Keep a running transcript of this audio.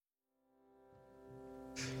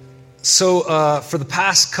For the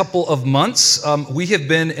past couple of months, we have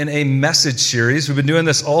been in a message series. We've been doing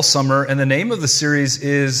this all summer, and the name of the series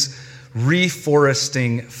is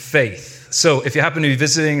Reforesting Faith. So if you happen to be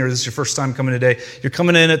visiting, or this is your first time coming today, you're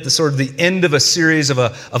coming in at the end of a series of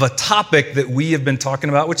a topic that we have been talking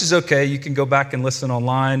about, which is okay. You can go back and listen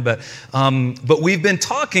online, but we've been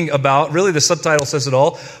talking about, really the subtitle says it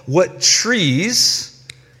all, what trees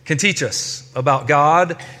can teach us about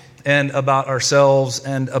God and about ourselves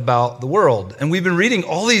and about the world. And we've been reading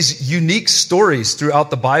all these unique stories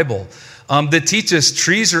throughout the Bible that teach us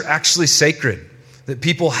trees are actually sacred, that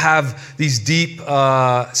people have these deep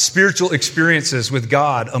spiritual experiences with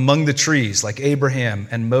God among the trees, like Abraham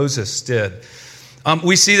and Moses did.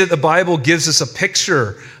 We see that the Bible gives us a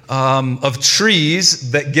picture of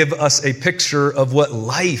trees that give us a picture of what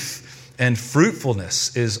life and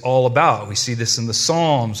fruitfulness is all about. We see this in the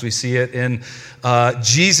Psalms. We see it in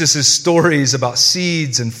Jesus' stories about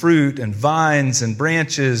seeds and fruit and vines and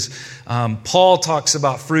branches. Paul talks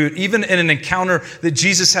about fruit, even in an encounter that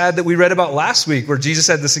Jesus had that we read about last week, where Jesus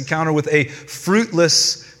had this encounter with a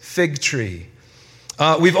fruitless fig tree.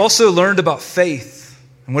 We've also learned about faith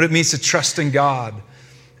and what it means to trust in God,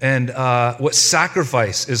 and what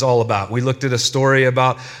sacrifice is all about. We looked at a story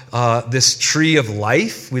about this tree of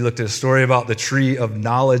life. We looked at a story about the tree of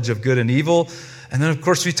knowledge of good and evil. And then, of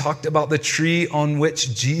course, we talked about the tree on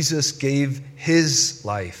which Jesus gave his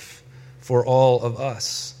life for all of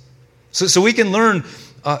us. So we can learn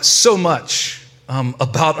so much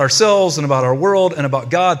about ourselves and about our world and about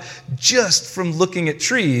God just from looking at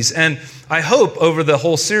trees. And I hope over the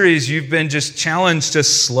whole series you've been just challenged to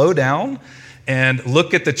slow down and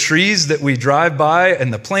look at the trees that we drive by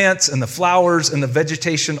and the plants and the flowers and the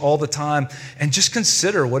vegetation all the time, and just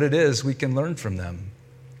consider what it is we can learn from them.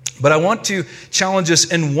 But I want to challenge us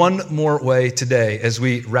in one more way today as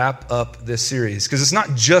we wrap up this series, because it's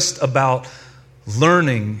not just about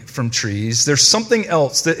learning from trees. There's something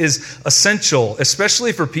else that is essential,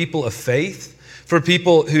 especially for people of faith, for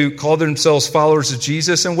people who call themselves followers of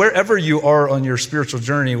Jesus, and wherever you are on your spiritual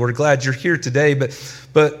journey. We're glad you're here today, but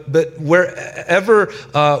wherever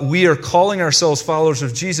we are calling ourselves followers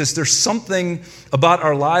of Jesus, there's something about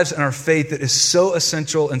our lives and our faith that is so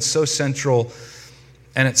essential and so central,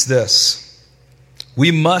 and it's this: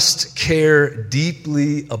 we must care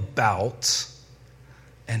deeply about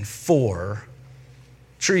and for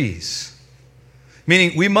trees.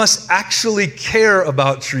 Meaning we must actually care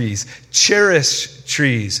about trees, cherish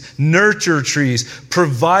trees, nurture trees,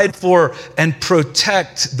 provide for and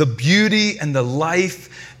protect the beauty and the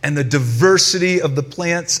life and the diversity of the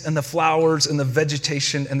plants and the flowers and the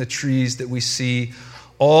vegetation and the trees that we see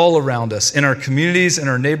all around us, in our communities, in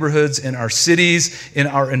our neighborhoods, in our cities, in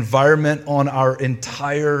our environment, on our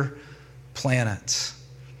entire planet.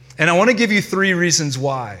 And I want to give you 3 reasons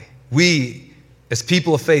why we, as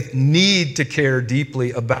people of faith, need to care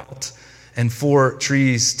deeply about and for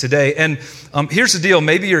trees today. And here's the deal.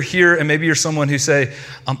 Maybe you're here and maybe you're someone who say,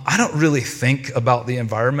 I don't really think about the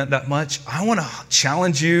environment that much. I want to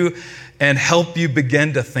challenge you and help you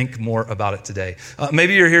begin to think more about it today.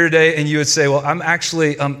 Maybe you're here today and you would say, well, I'm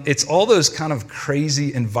actually, it's all those kind of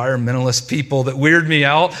crazy environmentalist people that weird me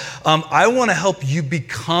out. I want to help you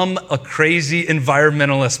become a crazy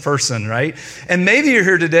environmentalist person, right? And maybe you're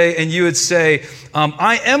here today and you would say,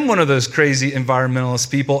 I am one of those crazy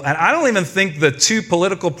environmentalist people, and I don't even think the 2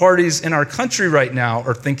 political parties in our country right now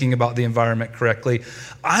are thinking about the environment correctly.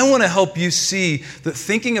 I want to help you see that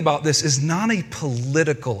thinking about this is not a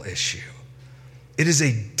political issue. It is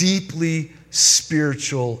a deeply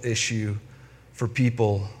spiritual issue for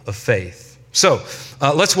people of faith. So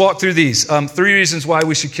let's walk through these. 3 reasons why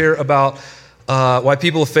we should care about, why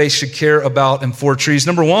people of faith should care about and for trees.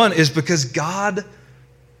 Number 1 is because God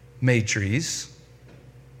made trees.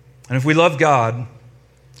 And if we love God,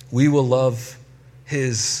 we will love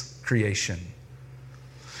his creation.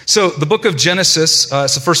 So the book of Genesis,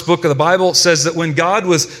 it's the first book of the Bible, says that when God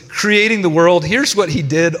was creating the world, here's what he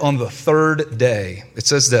did on the 3rd day. It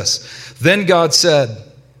says this: Then God said,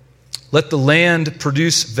 let the land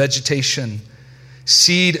produce vegetation,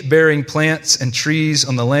 seed-bearing plants and trees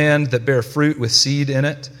on the land that bear fruit with seed in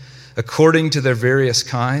it, according to their various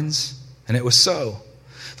kinds. And it was so.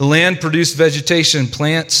 The land produced vegetation,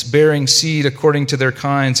 plants bearing seed according to their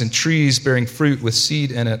kinds, and trees bearing fruit with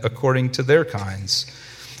seed in it according to their kinds.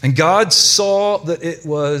 And God saw that it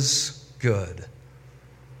was good.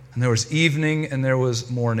 And there was evening and there was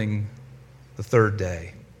morning the 3rd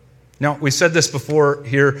day. Now, we said this before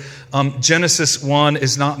here. Genesis 1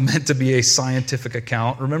 is not meant to be a scientific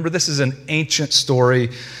account. Remember, this is an ancient story.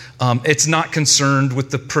 It's not concerned with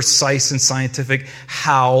the precise and scientific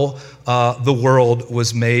how the world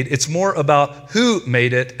was made. It's more about who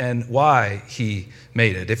made it and why he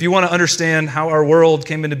made it. If you want to understand how our world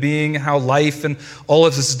came into being, how life and all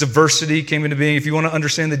of this diversity came into being, if you want to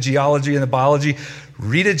understand the geology and the biology,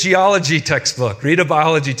 read a geology textbook, read a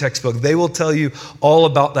biology textbook. They will tell you all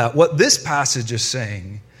about that. What this passage is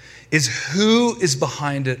saying is who is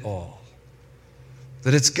behind it all.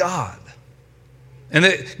 That it's God. And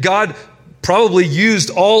that God probably used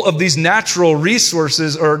all of these natural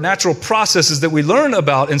resources or natural processes that we learn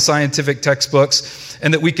about in scientific textbooks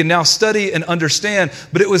and that we can now study and understand.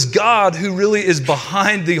 But it was God who really is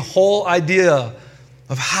behind the whole idea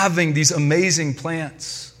of having these amazing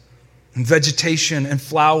plants and vegetation and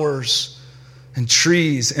flowers and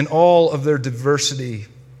trees in all of their diversity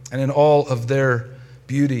and in all of their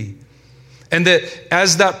beauty. And that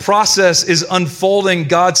as that process is unfolding,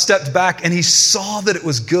 God stepped back and he saw that it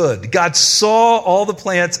was good. God saw all the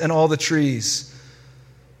plants and all the trees.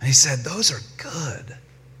 And he said, those are good.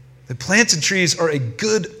 The plants and trees are a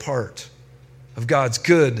good part of God's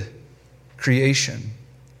good creation.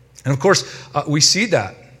 And of course, we see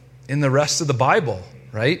that in the rest of the Bible,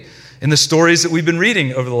 right? In the stories that we've been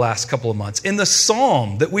reading over the last couple of months. In the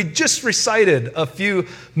psalm that we just recited a few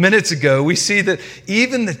minutes ago, we see that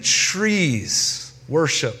even the trees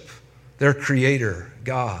worship their creator,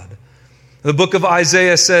 God. The book of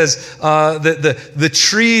Isaiah says that the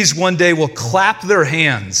trees one day will clap their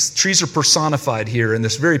hands. Trees are personified here in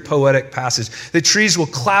this very poetic passage. The trees will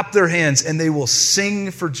clap their hands and they will sing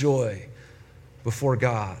for joy before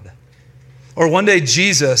God. Or one day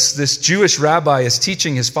Jesus, this Jewish rabbi, is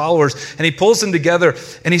teaching his followers and he pulls them together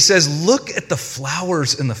and he says, look at the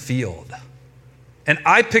flowers in the field. And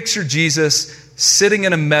I picture Jesus sitting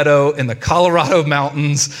in a meadow in the Colorado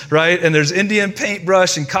mountains, right? And there's Indian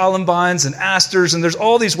paintbrush and columbines and asters and there's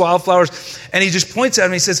all these wildflowers. And he just points at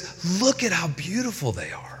them and he says, look at how beautiful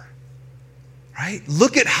they are, right?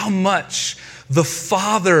 Look at how much the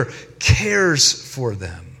Father cares for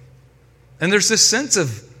them. And there's this sense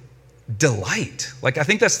of delight. Like, I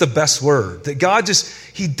think that's the best word. That God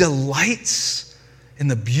he delights in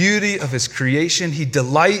the beauty of his creation. He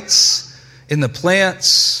delights in the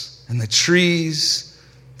plants and the trees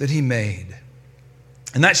that he made.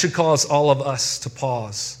 And that should cause all of us to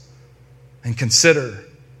pause and consider.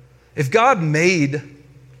 If God made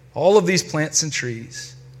all of these plants and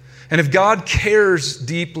trees, and if God cares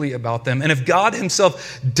deeply about them, and if God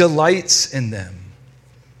himself delights in them,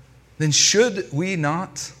 then should we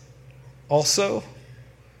not also?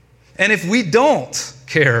 And if we don't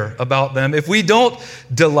care about them, if we don't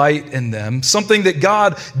delight in them, something that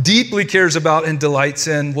God deeply cares about and delights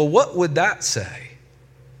in, well, what would that say?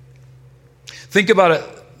 Think about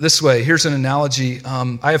it this way. Here's an analogy.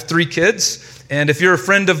 I have 3 kids, and if you're a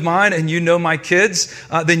friend of mine and you know my kids,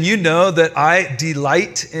 then you know that I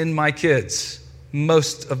delight in my kids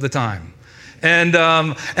most of the time. And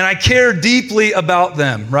I care deeply about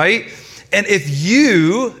them, right? And if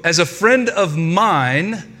you, as a friend of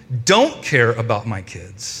mine, don't care about my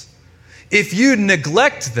kids, if you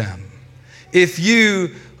neglect them, if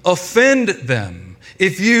you offend them,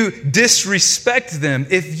 if you disrespect them,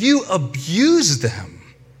 if you abuse them,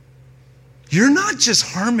 you're not just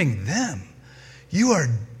harming them. You are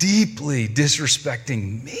deeply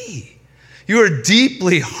disrespecting me. You are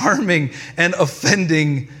deeply harming and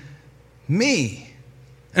offending me.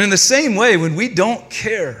 And in the same way, when we don't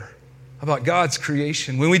care about God's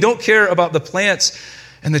creation, when we don't care about the plants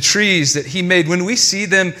and the trees that he made, when we see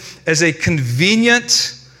them as a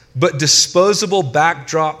convenient but disposable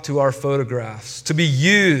backdrop to our photographs, to be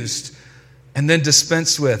used and then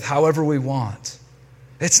dispensed with however we want,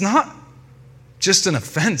 it's not just an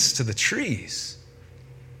offense to the trees.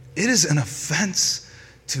 It is an offense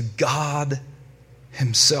to God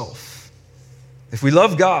himself. If we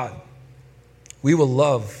love God, we will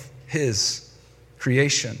love his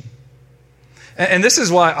creation. And this is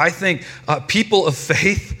why I think people of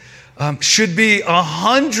faith should be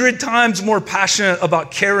 100 times more passionate about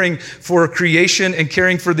caring for creation and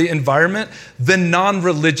caring for the environment than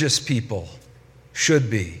non-religious people should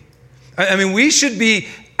be. I mean, we should be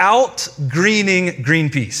out greening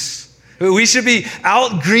Greenpeace. We should be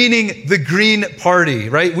out greening the Green Party,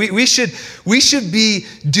 right? We should be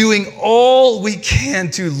doing all we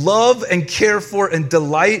can to love and care for and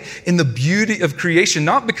delight in the beauty of creation,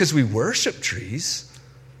 not because we worship trees,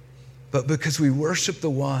 but because we worship the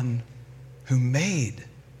one who made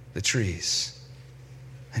the trees.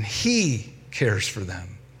 And he cares for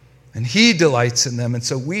them. and he delights in them, and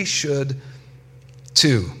so we should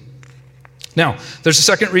too. Now, there's a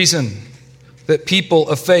second reason that people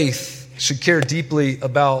of faith should care deeply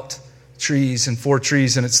about trees and for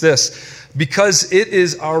trees, and it's this: because it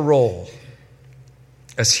is our role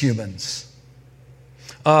as humans.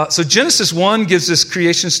 So Genesis 1 gives this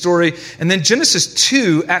creation story, and then Genesis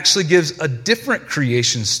 2 actually gives a different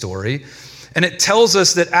creation story. And it tells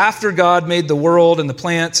us that after God made the world and the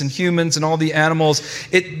plants and humans and all the animals,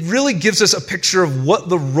 it really gives us a picture of what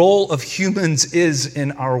the role of humans is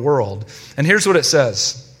in our world. And here's what it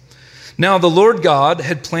says. Now the Lord God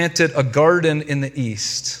had planted a garden in the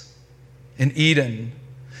east, in Eden,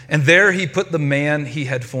 and there he put the man he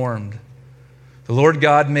had formed. The Lord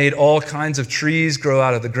God made all kinds of trees grow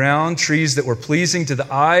out of the ground, trees that were pleasing to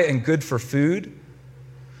the eye and good for food.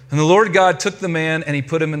 And the Lord God took the man and he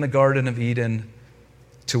put him in the Garden of Eden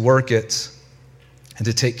to work it and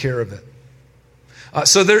to take care of it.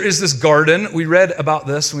 So there is this garden. We read about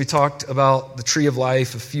this when we talked about the tree of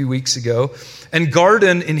life a few weeks ago. And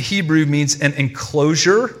garden in Hebrew means an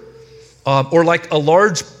enclosure or like a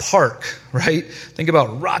large park, right? Think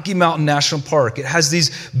about Rocky Mountain National Park. It has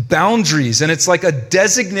these boundaries and it's like a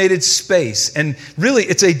designated space. And really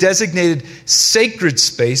it's a designated sacred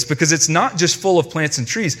space because it's not just full of plants and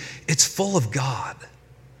trees, it's full of God.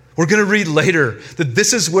 We're going to read later that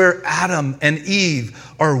this is where Adam and Eve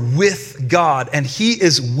are with God, and he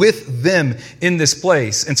is with them in this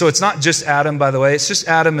place. And so it's not just Adam, by the way. It's just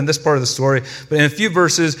Adam in this part of the story. But in a few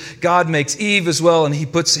verses, God makes Eve as well, and he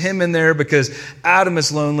puts him in there because Adam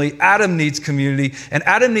is lonely. Adam needs community, and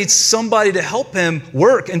Adam needs somebody to help him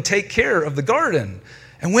work and take care of the garden.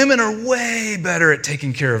 And women are way better at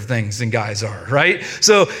taking care of things than guys are, right?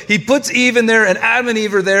 So he puts Eve in there, and Adam and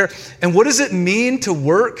Eve are there. And what does it mean to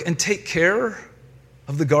work and take care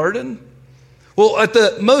of the garden? Well, at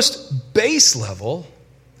the most base level,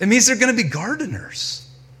 it means they're going to be gardeners.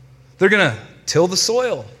 They're going to till the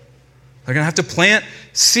soil. They're going to have to plant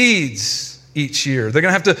seeds each year. They're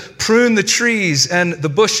going to have to prune the trees and the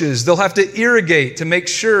bushes. They'll have to irrigate to make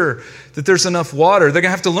sure that there's enough water. They're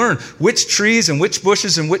going to have to learn which trees and which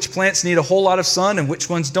bushes and which plants need a whole lot of sun and which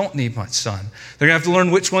ones don't need much sun. They're going to have to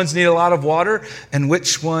learn which ones need a lot of water and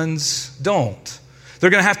which ones don't. They're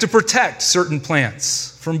going to have to protect certain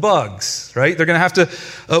plants from bugs, right? They're going to have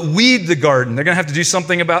to weed the garden. They're going to have to do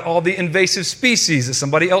something about all the invasive species that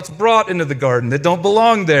somebody else brought into the garden that don't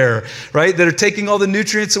belong there, right? That are taking all the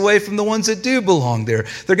nutrients away from the ones that do belong there.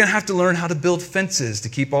 They're going to have to learn how to build fences to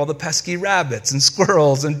keep all the pesky rabbits and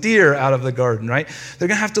squirrels and deer out of the garden, right? They're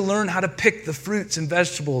going to have to learn how to pick the fruits and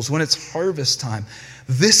vegetables when it's harvest time.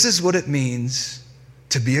 This is what it means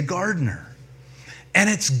to be a gardener. And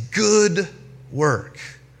it's good work.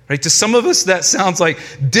 Right? To some of us, that sounds like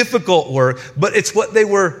difficult work, but it's what they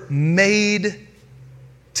were made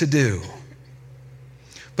to do.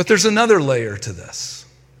 But there's another layer to this.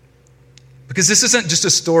 Because this isn't just a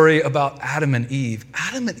story about Adam and Eve.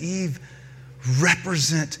 Adam and Eve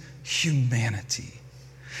represent humanity.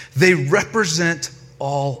 They represent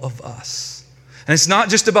all of us. And it's not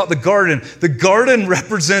just about the garden. The garden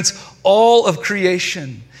represents all of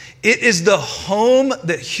creation. It is the home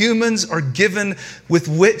that humans are given with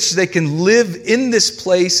which they can live in this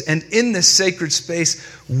place and in this sacred space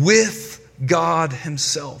with God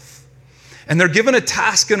himself. And they're given a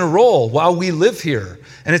task and a role while we live here.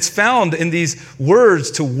 And it's found in these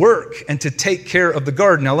words to work and to take care of the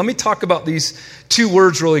garden. Now, let me talk about these two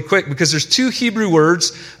words really quick because there's two Hebrew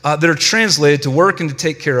words that are translated to work and to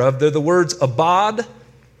take care of. They're the words abad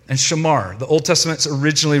and shamar. The Old Testament's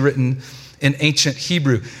originally written in ancient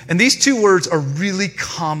Hebrew. And these two words are really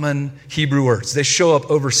common Hebrew words. They show up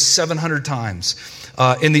over 700 times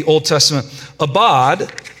in the Old Testament.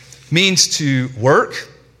 Abad means to work,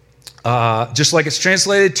 just like it's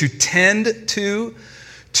translated, to tend to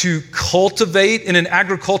cultivate. In an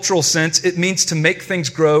agricultural sense, it means to make things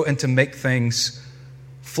grow and to make things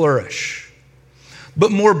flourish. But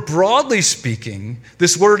more broadly speaking,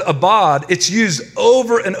 this word abad, it's used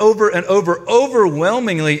over and over and over,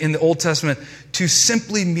 overwhelmingly in the Old Testament to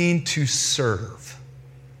simply mean to serve.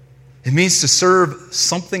 It means to serve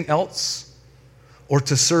something else or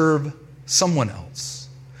to serve someone else.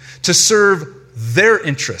 To serve their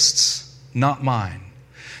interests, not mine.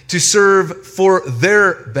 To serve for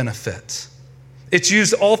their benefit. It's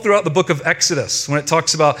used all throughout the book of Exodus when it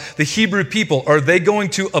talks about the Hebrew people. Are they going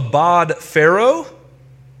to abad Pharaoh?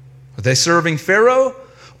 Are they serving Pharaoh?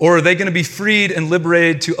 Or are they going to be freed and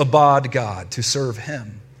liberated to abad God, to serve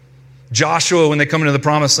him? Joshua, when they come into the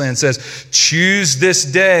promised land, says, choose this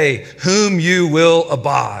day whom you will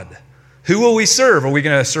abad. Who will we serve? Are we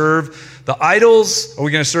going to serve the idols? Are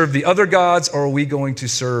we going to serve the other gods? Or are we going to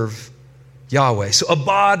serve Yahweh? So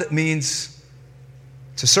abad means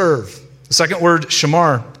to serve. The second word,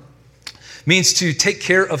 shamar, means to take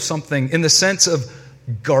care of something in the sense of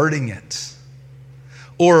guarding it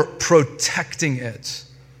or protecting it,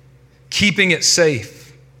 keeping it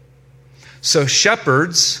safe. So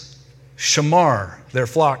shepherds shamar their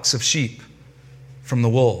flocks of sheep from the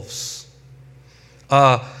wolves.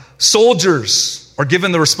 Soldiers are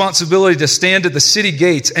given the responsibility to stand at the city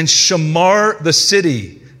gates and shamar the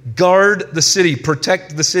city, guard the city,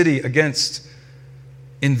 protect the city against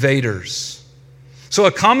invaders. So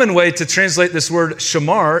a common way to translate this word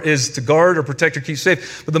shamar is to guard or protect or keep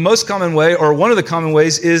safe. But the most common way, or one of the common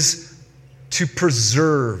ways, is to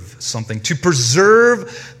preserve something, to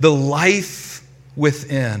preserve the life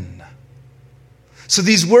within. So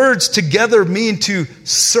these words together mean to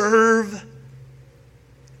serve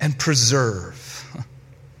and preserve.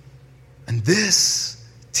 And this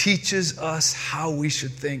teaches us how we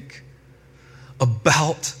should think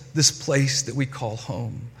about this place that we call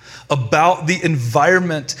home, about the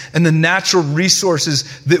environment and the natural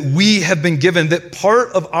resources that we have been given, that part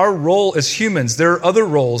of our role as humans, there are other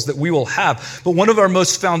roles that we will have, but one of our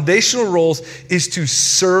most foundational roles is to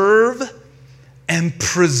serve and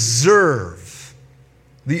preserve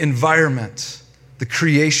the environment, the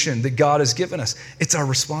creation that God has given us. It's our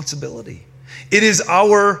responsibility. It is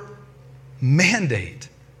our mandate.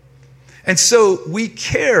 And so we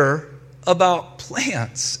care about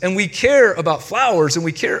plants, and we care about flowers, and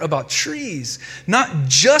we care about trees, not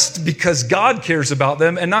just because God cares about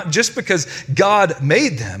them and not just because God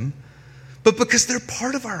made them, but because they're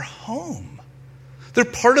part of our home. They're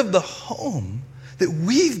part of the home that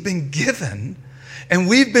we've been given, and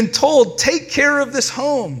we've been told, take care of this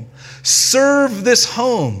home, serve this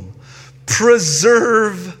home,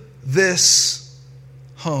 preserve this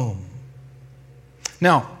home.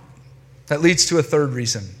 Now, that leads to a third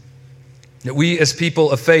reason that we as people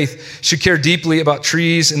of faith should care deeply about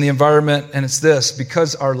trees and the environment, and it's this: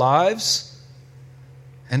 because our lives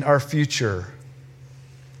and our future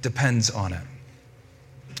depends on it.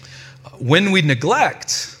 When we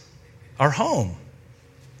neglect our home,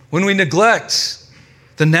 when we neglect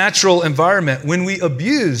the natural environment, when we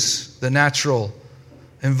abuse the natural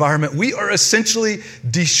environment, we are essentially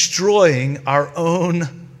destroying our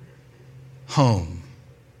own home.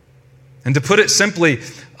 And to put it simply,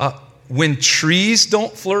 when trees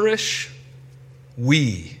don't flourish,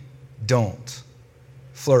 we don't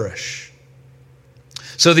flourish.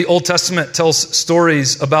 So the Old Testament tells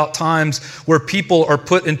stories about times where people are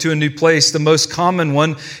put into a new place. The most common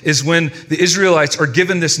one is when the Israelites are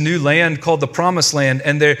given this new land called the Promised Land,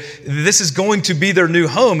 and this is going to be their new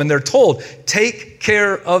home, and they're told, take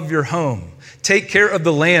care of your home. Take care of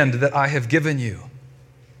the land that I have given you.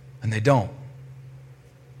 And they don't.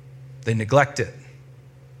 They neglect it.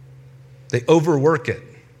 They overwork it.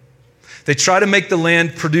 They try to make the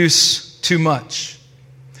land produce too much.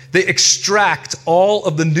 They extract all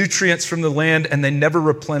of the nutrients from the land and they never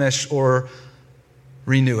replenish or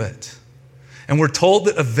renew it. And we're told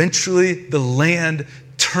that eventually the land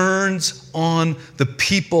turns on the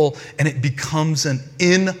people and it becomes an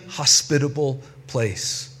inhospitable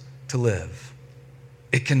place to live.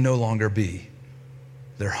 It can no longer be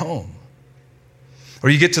their home. Or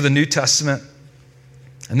you get to the New Testament,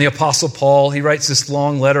 and the Apostle Paul, he writes this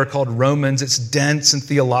long letter called Romans. It's dense and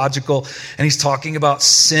theological, and he's talking about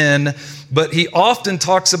sin. But he often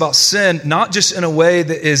talks about sin not just in a way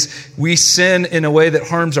that is we sin in a way that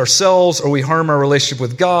harms ourselves, or we harm our relationship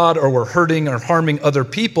with God, or we're hurting or harming other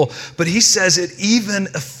people. But he says it even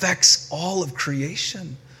affects all of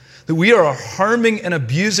creation. That we are harming and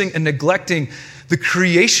abusing and neglecting the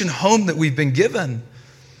creation home that we've been given.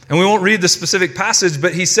 And we won't read the specific passage,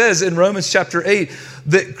 but he says in Romans chapter 8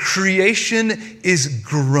 that creation is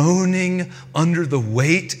groaning under the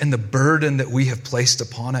weight and the burden that we have placed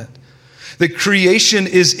upon it. That creation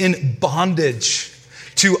is in bondage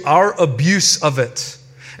to our abuse of it.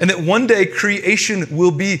 And that one day creation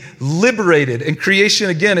will be liberated. And creation,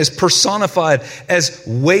 again, is personified as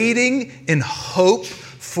waiting in hope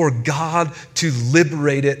for God to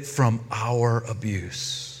liberate it from our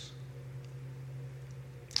abuse.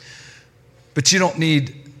 But you don't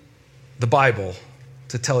need the Bible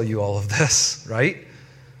to tell you all of this, right?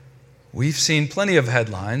 We've seen plenty of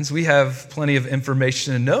headlines. We have plenty of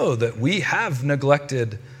information to know that we have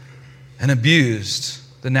neglected and abused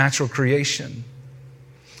the natural creation.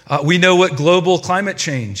 We know what global climate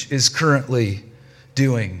change is currently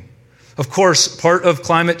doing. Of course, part of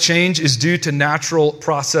climate change is due to natural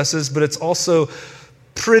processes, but it's also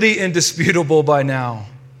pretty indisputable by now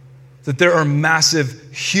that there are massive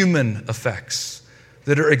human effects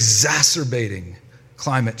that are exacerbating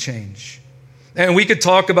climate change. And we could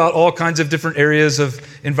talk about all kinds of different areas of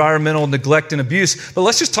environmental neglect and abuse, but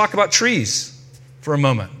let's just talk about trees for a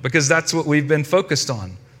moment, because that's what we've been focused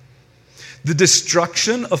on. The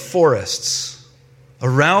destruction of forests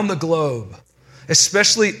around the globe,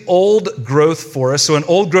 especially old growth forests. So an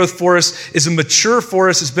old growth forest is a mature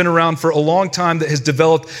forest that's been around for a long time that has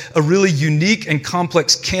developed a really unique and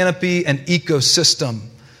complex canopy and ecosystem.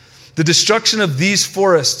 The destruction of these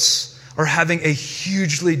forests are having a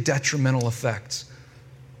hugely detrimental effect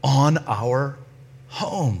on our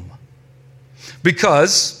home.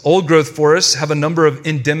 Because old growth forests have a number of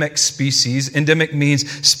endemic species. Endemic means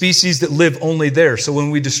species that live only there. So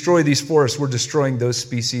when we destroy these forests, we're destroying those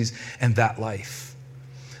species and that life.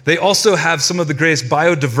 They also have some of the greatest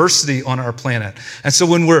biodiversity on our planet. And so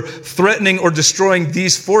when we're threatening or destroying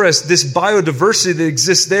these forests, this biodiversity that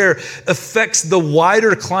exists there affects the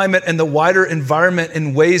wider climate and the wider environment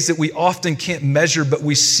in ways that we often can't measure, but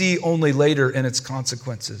we see only later in its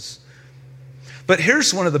consequences. But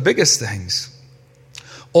here's one of the biggest things.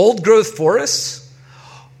 Old growth forests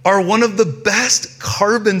are one of the best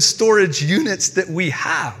carbon storage units that we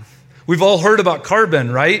have. We've all heard about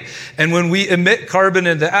carbon, right? And when we emit carbon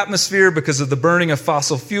into the atmosphere because of the burning of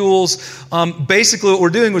fossil fuels, basically what we're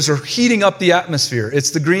doing is we're heating up the atmosphere. It's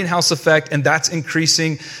the greenhouse effect, and that's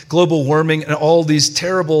increasing global warming, and all these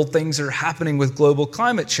terrible things are happening with global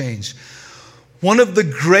climate change. One of the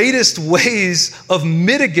greatest ways of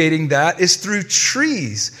mitigating that is through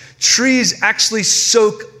trees. Trees actually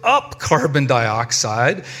soak up carbon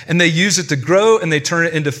dioxide, and they use it to grow, and they turn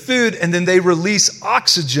it into food, and then they release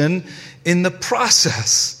oxygen in the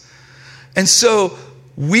process. And so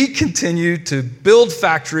we continue to build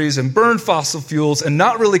factories and burn fossil fuels and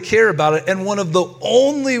not really care about it. And one of the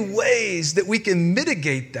only ways that we can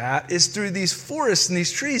mitigate that is through these forests and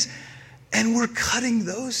these trees. And we're cutting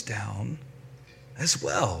those down as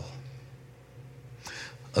well.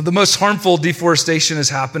 The most harmful deforestation is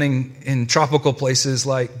happening in tropical places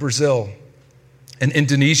like Brazil and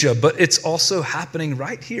Indonesia, but it's also happening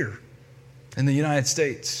right here in the United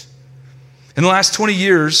States. In the last 20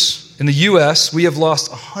 years in the U.S., we have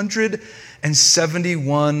lost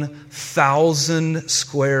 171,000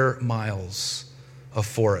 square miles of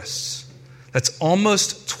forests. That's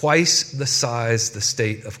almost twice the size the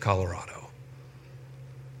state of Colorado.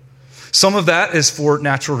 Some of that is for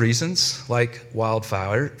natural reasons, like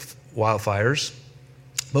wildfires,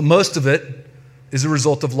 but most of it is a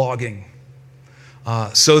result of logging,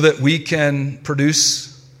 so that we can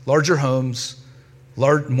produce larger homes,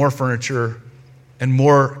 more furniture, and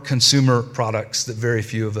more consumer products that very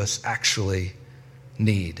few of us actually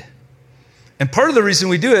need. And part of the reason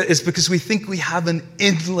we do it is because we think we have an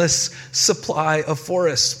endless supply of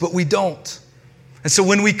forests, but we don't. And so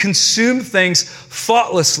when we consume things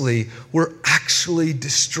thoughtlessly, we're actually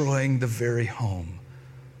destroying the very home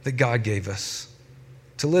that God gave us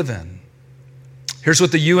to live in. Here's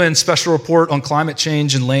what the UN Special Report on Climate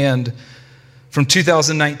Change and Land from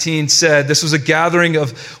 2019 said. This was a gathering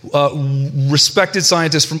of respected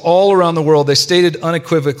scientists from all around the world. They stated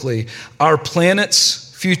unequivocally, our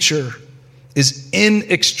planet's future is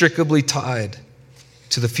inextricably tied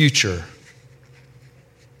to the future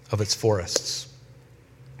of its forests.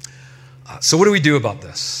 So what do we do about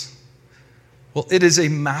this? Well, it is a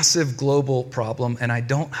massive global problem, and I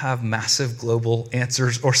don't have massive global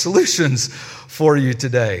answers or solutions for you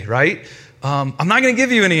today, right? I'm not going to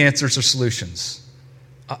give you any answers or solutions.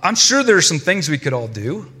 I'm sure there are some things we could all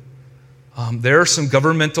do. There are some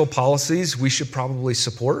governmental policies we should probably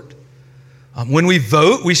support. When we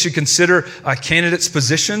vote, we should consider candidates'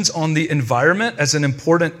 positions on the environment as an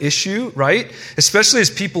important issue, right? Especially as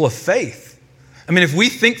people of faith. I mean, if we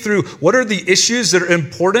think through what are the issues that are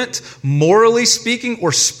important, morally speaking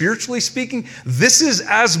or spiritually speaking, this is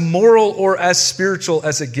as moral or as spiritual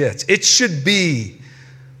as it gets. It should be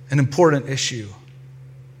an important issue.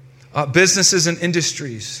 Businesses and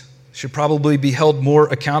industries should probably be held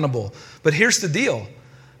more accountable. But here's the deal.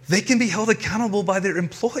 They can be held accountable by their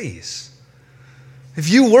employees. If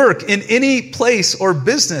you work in any place or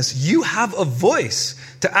business, you have a voice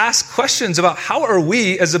to ask questions about how are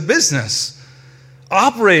we as a business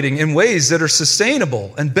operating in ways that are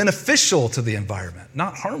sustainable and beneficial to the environment,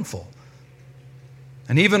 not harmful.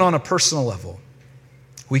 And even on a personal level,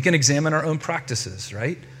 we can examine our own practices,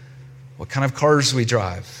 right? What kind of cars we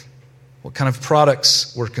drive, what kind of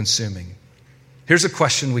products we're consuming. Here's a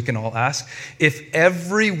question we can all ask. If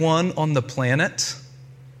everyone on the planet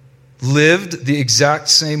lived the exact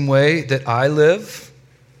same way that I live,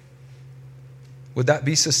 would that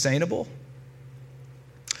be sustainable?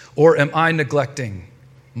 Or am I neglecting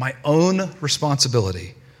my own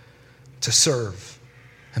responsibility to serve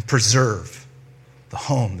and preserve the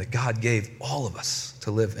home that God gave all of us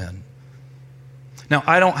to live in. Now,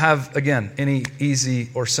 I don't have, again, any easy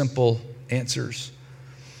or simple answers,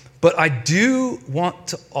 but I do want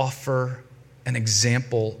to offer an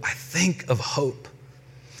example, I think, of hope.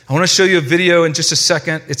 I want to show you a video in just a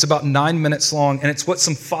second. It's about 9 minutes long, and it's what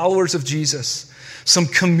some followers of Jesus, some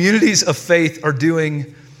communities of faith are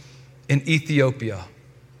doing in Ethiopia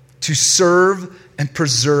to serve and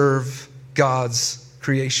preserve God's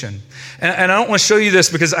creation. And I don't want to show you this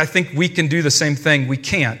because I think we can do the same thing. We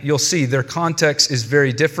can't. You'll see their context is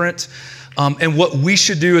very different. And what we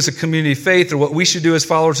should do as a community of faith or what we should do as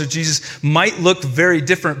followers of Jesus might look very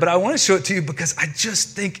different. But I want to show it to you because I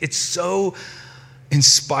just think it's so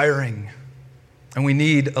inspiring. And we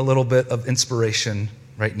need a little bit of inspiration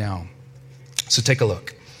right now. So take a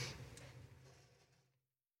look.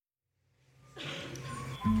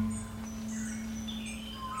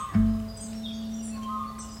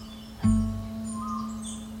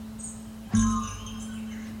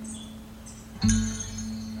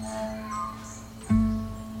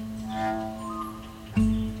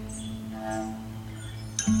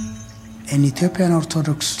 In Ethiopian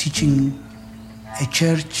Orthodox teaching, a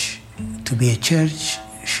church, to be a church,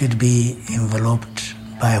 should be enveloped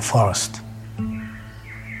by a forest.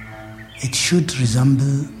 It should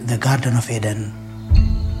resemble the Garden of Eden.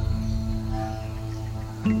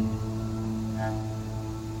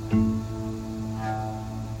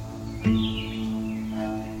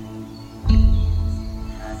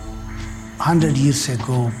 A 100 years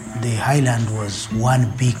ago, the highland was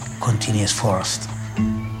one big continuous forest.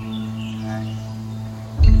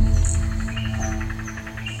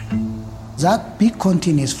 That big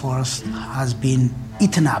continuous forest has been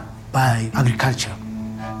eaten up by agriculture.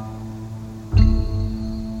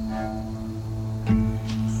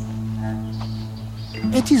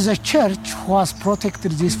 It is the church who has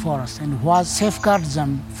protected this forest and who has safeguarded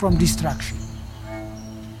them from destruction.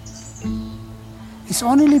 It's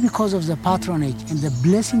only because of the patronage and the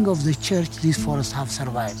blessing of the church these forests have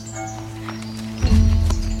survived.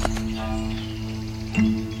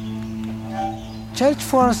 Church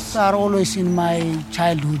forests are always in my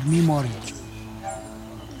childhood memory.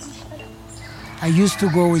 I used to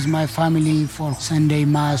go with my family for Sunday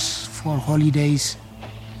Mass, for holidays.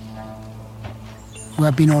 We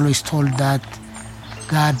have been always told that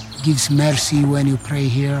God gives mercy when you pray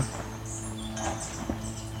here.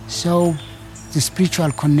 So the spiritual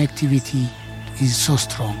connectivity is so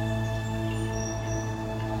strong.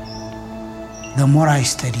 The more I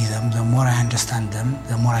study them, the more I understand them,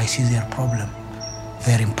 the more I see their problem,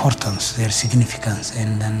 their importance, their significance,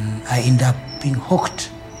 and then I end up being hooked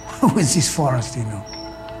with this forest, you know.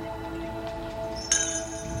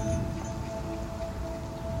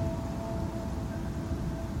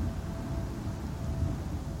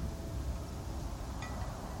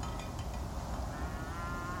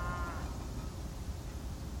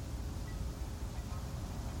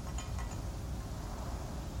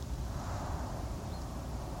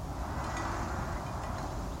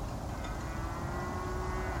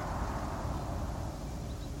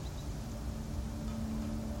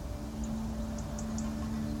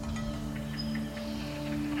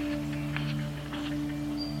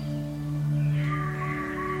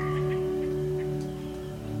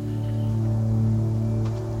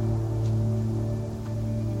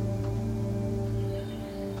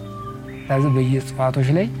 ስለዚህ በየጽፋቶች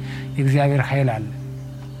ላይ የእግዚአብሔር ኃይል አለ፣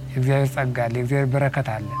 የእግዚአብሔር ጸጋ አለ፣ የእግዚአብሔር በረከት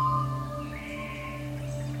አለ።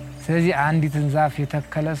 ስለዚህ አንዲትን ዛፍ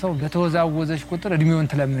የተከለ ሰው በተወዛወዘች ቁጥር እድሜውን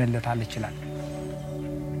ትለምንለታል ይችላል።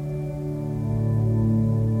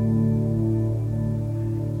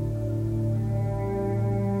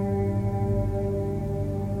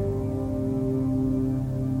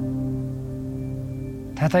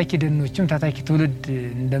 ተታኪ ደኖችም ተታኪ ትውልድ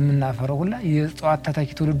እንደምናፈረው ሁላ የጽዋት ተታኪ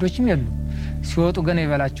ትውልዶችም የሉ ሲወጡ ገና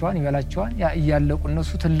ይበላቸዋል ያ እያለቁ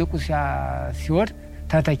እነሱ ትልቁ ሲወድ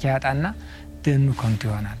ተታኪ ያጣና ደኑ ከንቱ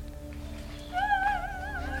ይሆናል።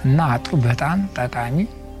 እና አጥሩ በጣም ጠቃሚ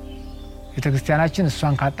ቤተክርስቲያናችን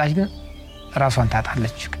እሷን ካጣች ግን ራሷን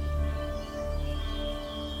ታጣለች።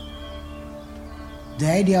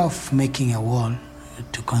 The idea of making a wall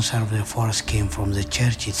to conserve the forest came from the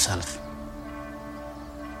church itself.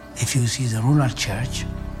 If you see the rural church,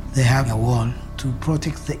 they have a wall to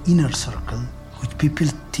protect the inner circle, which people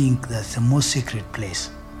think that's the most sacred place.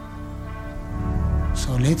 So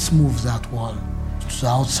let's move that wall to the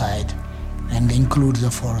outside and include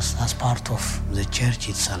the forest as part of the church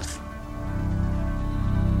itself.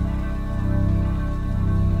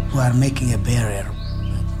 We are making a barrier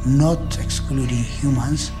not excluding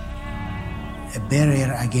humans, a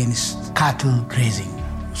barrier against cattle grazing,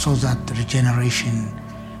 so that regeneration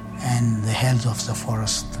and the health of the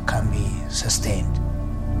forest can be sustained.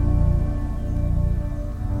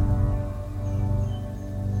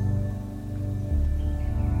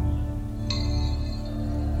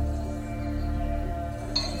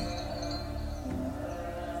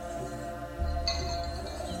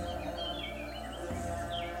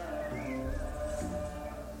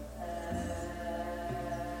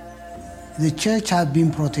 The church has been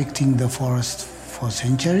protecting the forest for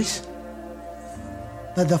centuries,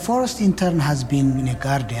 but the forest in turn has been a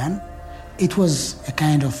guardian. It was a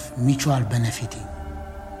kind of mutual benefiting.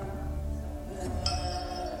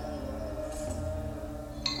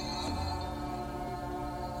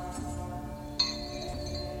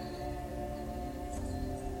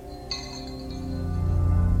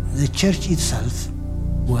 The church itself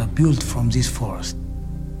were built from this forest.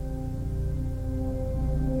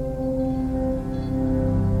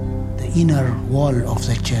 The inner wall of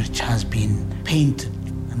the church has been painted,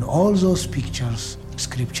 and all those pictures,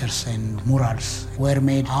 scriptures and murals were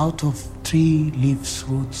made out of tree leaves,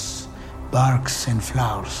 roots, barks and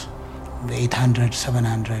flowers 800,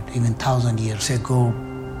 700, even 1,000 years ago.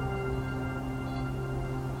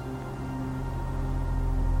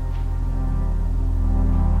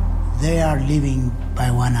 They are living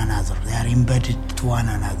by one another. They are embedded to one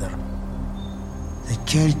another. The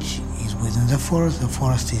church is within the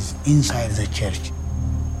forest is inside the church.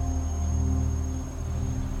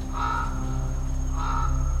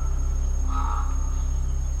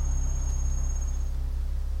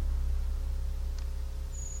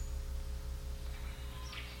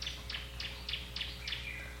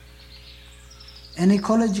 In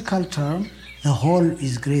ecological term, the whole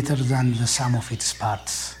is greater than the sum of its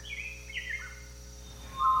parts.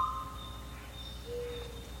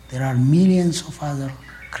 There are millions of other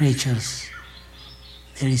creatures.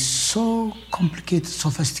 There is so complicated,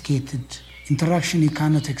 sophisticated interaction you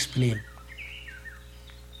cannot explain.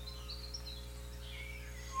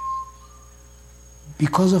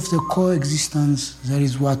 Because of the coexistence, there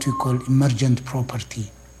is what we call emergent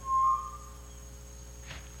property.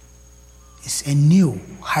 It's a new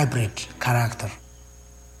hybrid character.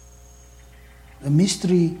 The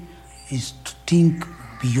mystery is to think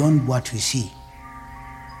beyond what we see.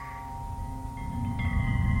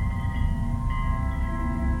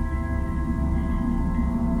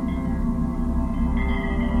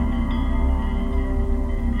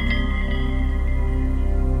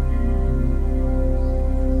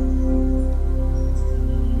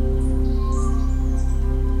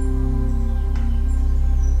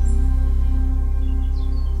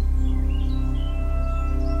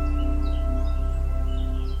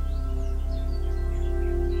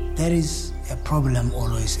 There is a problem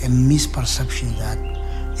always, a misperception that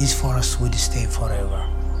this forest would stay forever.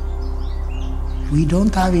 We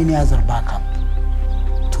don't have any other backup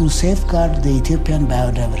to safeguard the Ethiopian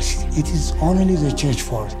biodiversity. It is only the church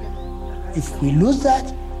forest. If we lose that,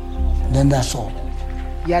 then that's all.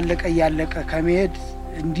 ያለቀ ከመሄድ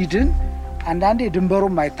እንዲድን አንዳንዴ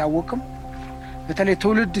ድንበሩም አይታወቅም። በተለይ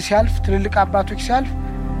ትውልድ ሲያልፍ ትልልቅ አባቶች ሲያልፍ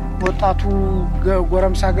ወጣቱ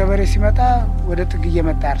ጎረምሳ ገበሬ ሲመጣ ወደ ጥግ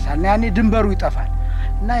እየመጣ ያርሳል። ያኔ ድንበሩ ይጠፋል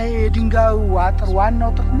እና ይሄ ድንጋዩ አጥር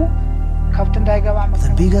ዋናው ጥቅሙ ከብት እንዳይገባ ማለት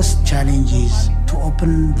ነው። The biggest challenge is to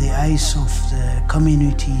open the eyes of the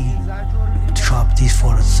community to show up these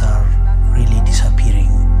forests are really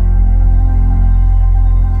disappearing.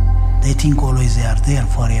 They think always they are there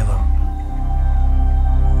forever.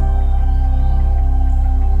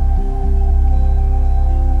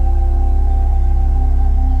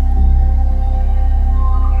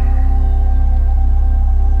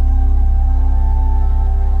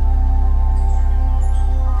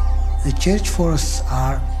 The church forests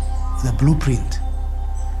are the blueprint.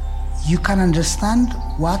 You can understand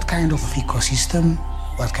what kind of ecosystem,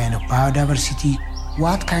 what kind of biodiversity,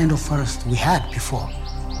 what kind of forest we had before.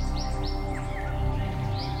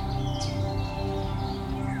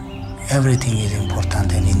 Everything is important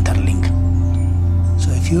and interlinked. So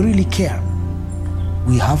if you really care,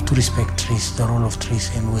 we have to respect trees, the role of trees,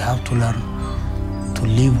 and we have to learn to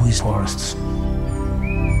live with forests.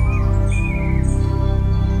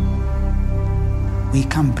 We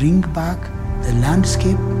can bring back the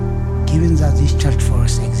landscape given that these church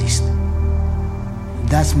forests exist.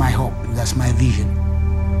 That's my hope, that's my vision.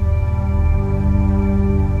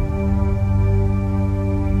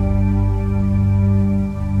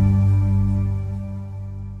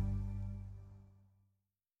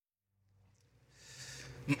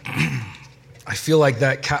 I feel like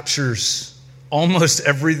that captures almost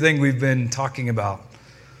everything we've been talking about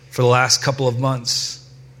for the last couple of months,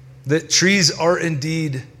 that trees are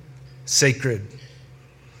indeed sacred,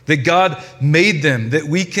 that God made them, that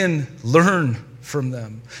we can learn from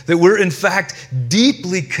them, that we're in fact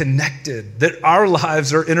deeply connected, that our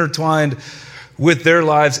lives are intertwined with their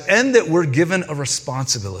lives, and that we're given a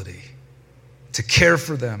responsibility to care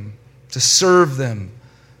for them, to serve them,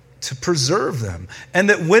 to preserve them. And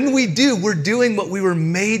that when we do, we're doing what we were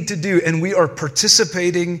made to do, and we are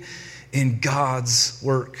participating in God's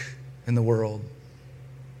work in the world.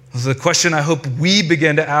 So the question I hope we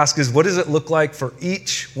begin to ask is, what does it look like for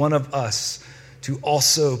each one of us to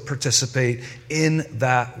also participate in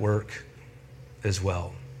that work as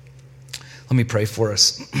well? Let me pray for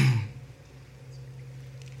us.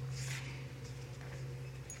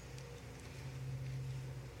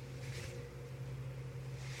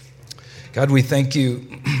 God, we thank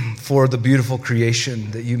you for the beautiful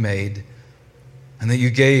creation that you made and that you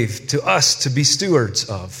gave to us to be stewards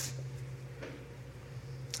of.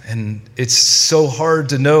 And it's so hard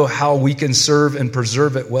to know how we can serve and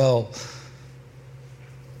preserve it well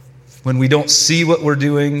when we don't see what we're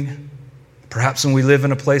doing, perhaps when we live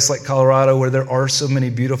in a place like Colorado where there are so many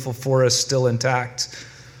beautiful forests still intact.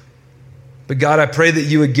 But God, I pray that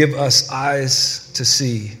you would give us eyes to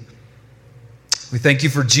see. We thank you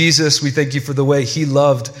for Jesus. We thank you for the way he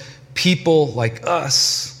loved people like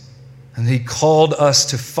us, and he called us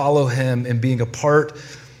to follow him in being a part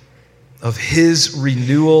of his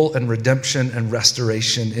renewal and redemption and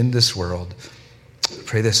restoration in this world. I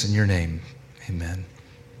pray this in your name. Amen.